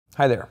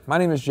Hi there, my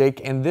name is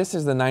Jake and this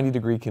is the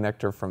 90-degree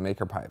connector from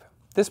MakerPipe.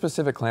 This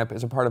specific clamp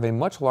is a part of a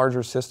much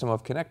larger system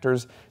of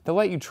connectors that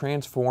let you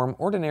transform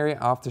ordinary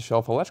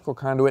off-the-shelf electrical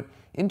conduit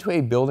into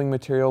a building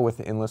material with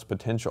endless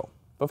potential.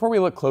 Before we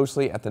look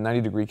closely at the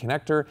 90-degree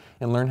connector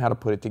and learn how to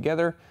put it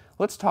together,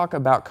 let's talk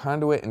about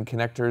conduit and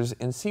connectors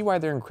and see why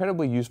they're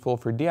incredibly useful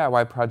for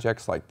DIY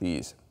projects like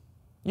these.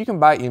 You can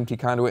buy EMT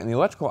conduit in the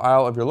electrical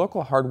aisle of your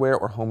local hardware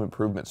or home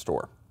improvement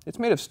store. It's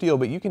made of steel,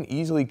 but you can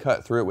easily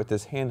cut through it with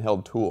this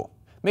handheld tool.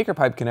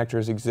 MakerPipe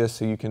connectors exist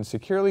so you can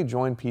securely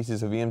join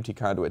pieces of EMT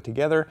conduit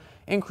together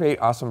and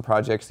create awesome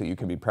projects that you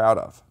can be proud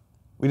of.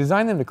 We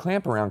designed them to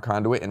clamp around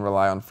conduit and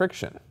rely on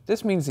friction.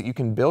 This means that you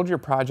can build your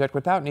project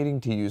without needing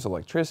to use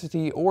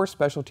electricity or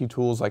specialty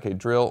tools like a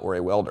drill or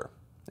a welder.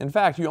 In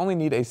fact, you only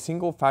need a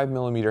single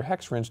 5mm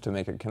hex wrench to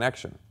make a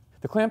connection.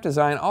 The clamp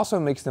design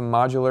also makes them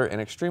modular and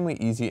extremely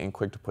easy and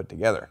quick to put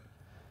together.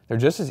 They're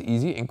just as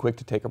easy and quick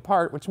to take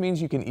apart, which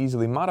means you can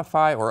easily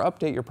modify or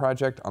update your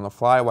project on the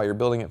fly while you're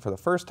building it for the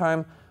first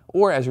time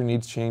or as your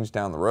needs change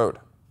down the road.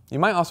 You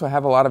might also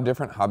have a lot of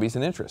different hobbies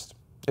and interests.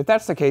 If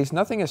that's the case,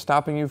 nothing is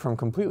stopping you from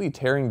completely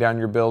tearing down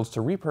your builds to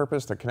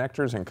repurpose the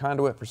connectors and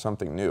conduit for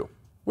something new.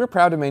 We're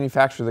proud to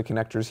manufacture the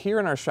connectors here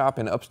in our shop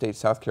in upstate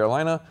South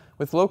Carolina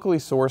with locally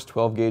sourced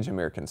 12-gauge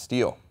American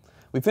steel.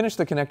 We finish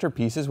the connector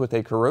pieces with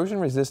a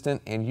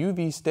corrosion-resistant and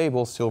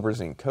UV-stable silver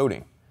zinc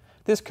coating.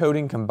 This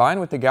coating, combined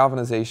with the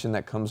galvanization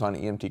that comes on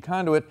EMT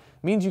conduit,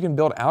 means you can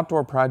build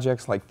outdoor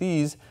projects like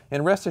these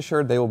and rest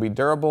assured they will be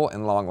durable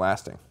and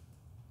long-lasting.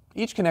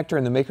 Each connector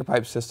in the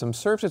MakerPipe system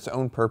serves its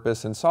own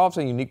purpose and solves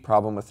a unique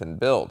problem within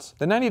builds.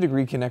 The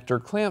 90-degree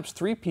connector clamps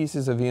 3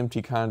 pieces of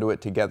EMT conduit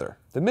together.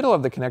 The middle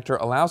of the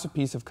connector allows a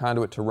piece of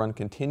conduit to run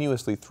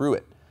continuously through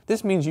it.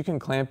 This means you can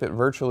clamp it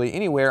virtually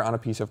anywhere on a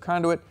piece of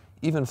conduit,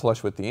 even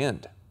flush with the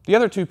end. The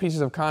other 2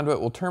 pieces of conduit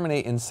will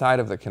terminate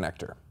inside of the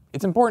connector.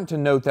 It's important to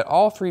note that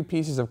all 3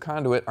 pieces of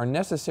conduit are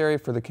necessary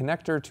for the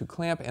connector to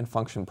clamp and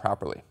function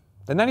properly.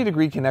 The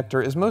 90-degree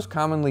connector is most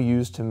commonly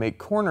used to make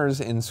corners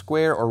in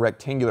square or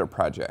rectangular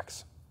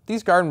projects.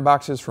 These garden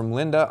boxes from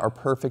Linda are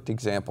perfect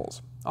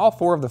examples. All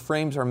 4 of the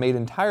frames are made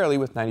entirely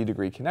with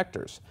 90-degree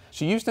connectors.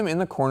 She used them in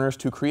the corners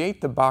to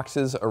create the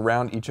boxes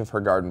around each of her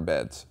garden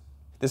beds.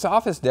 This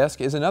office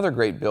desk is another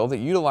great build that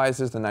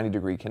utilizes the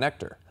 90-degree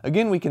connector.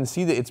 Again, we can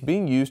see that it's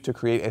being used to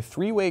create a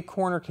 3-way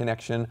corner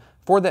connection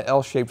for the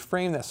L-shaped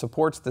frame that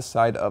supports the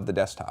side of the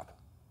desktop.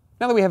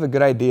 Now that we have a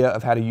good idea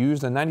of how to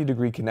use the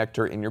 90-degree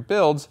connector in your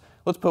builds,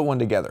 let's put one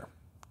together.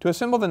 To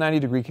assemble the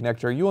 90-degree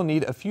connector, you will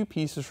need a few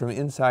pieces from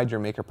inside your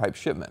MakerPipe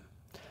shipment.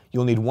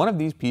 You'll need one of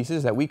these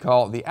pieces that we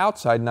call the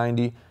outside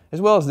 90, as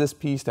well as this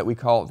piece that we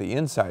call the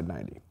inside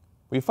 90.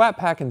 We flat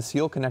pack and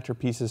seal connector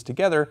pieces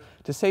together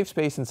to save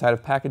space inside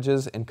of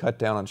packages and cut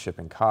down on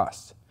shipping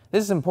costs.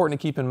 This is important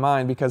to keep in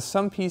mind because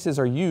some pieces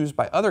are used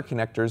by other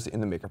connectors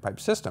in the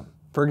MakerPipe system.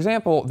 For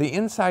example, the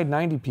inside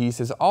 90 piece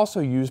is also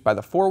used by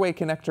the 4-way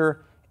connector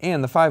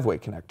and the 5-way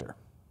connector.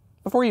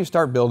 Before you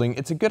start building,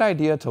 it's a good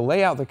idea to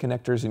lay out the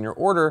connectors in your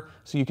order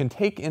so you can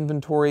take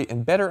inventory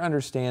and better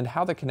understand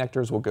how the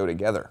connectors will go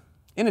together.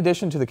 In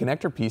addition to the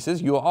connector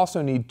pieces, you will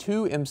also need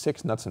 2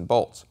 M6 nuts and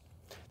bolts.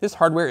 This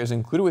hardware is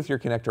included with your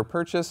connector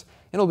purchase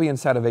and will be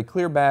inside of a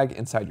clear bag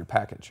inside your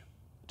package.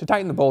 To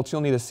tighten the bolts, you'll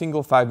need a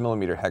single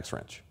 5mm hex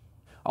wrench.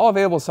 All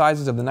available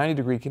sizes of the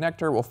 90-degree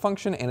connector will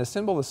function and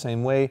assemble the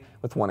same way,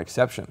 with one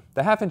exception.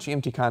 The 1/2-inch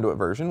EMT conduit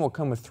version will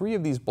come with 3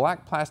 of these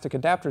black plastic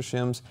adapter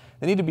shims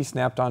that need to be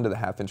snapped onto the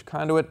 1/2-inch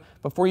conduit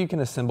before you can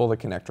assemble the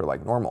connector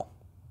like normal.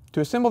 To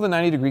assemble the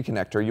 90-degree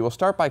connector, you will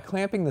start by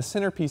clamping the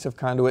center piece of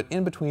conduit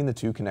in between the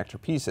 2 connector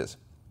pieces.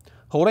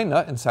 Hold a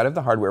nut inside of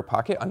the hardware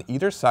pocket on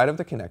either side of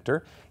the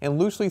connector and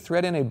loosely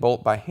thread in a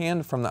bolt by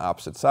hand from the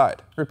opposite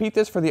side. Repeat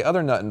this for the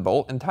other nut and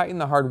bolt and tighten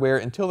the hardware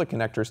until the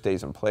connector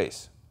stays in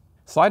place.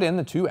 Slide in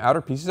the 2 outer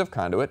pieces of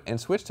conduit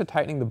and switch to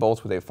tightening the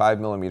bolts with a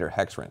 5mm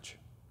hex wrench.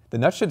 The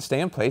nuts should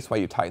stay in place while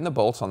you tighten the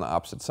bolts on the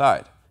opposite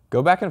side.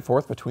 Go back and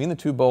forth between the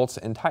 2 bolts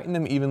and tighten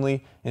them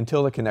evenly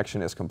until the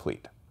connection is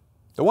complete.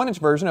 The 1-inch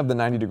version of the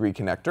 90-degree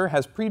connector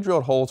has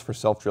pre-drilled holes for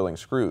self-drilling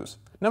screws.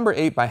 Number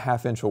 8 by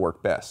 1/2 inch will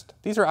work best.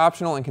 These are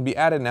optional and can be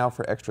added now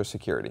for extra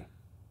security.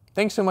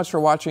 Thanks so much for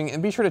watching,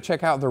 and be sure to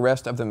check out the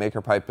rest of the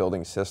MakerPipe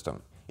building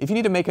system. If you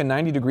need to make a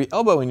 90-degree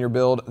elbow in your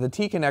build, the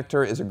T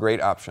connector is a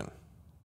great option.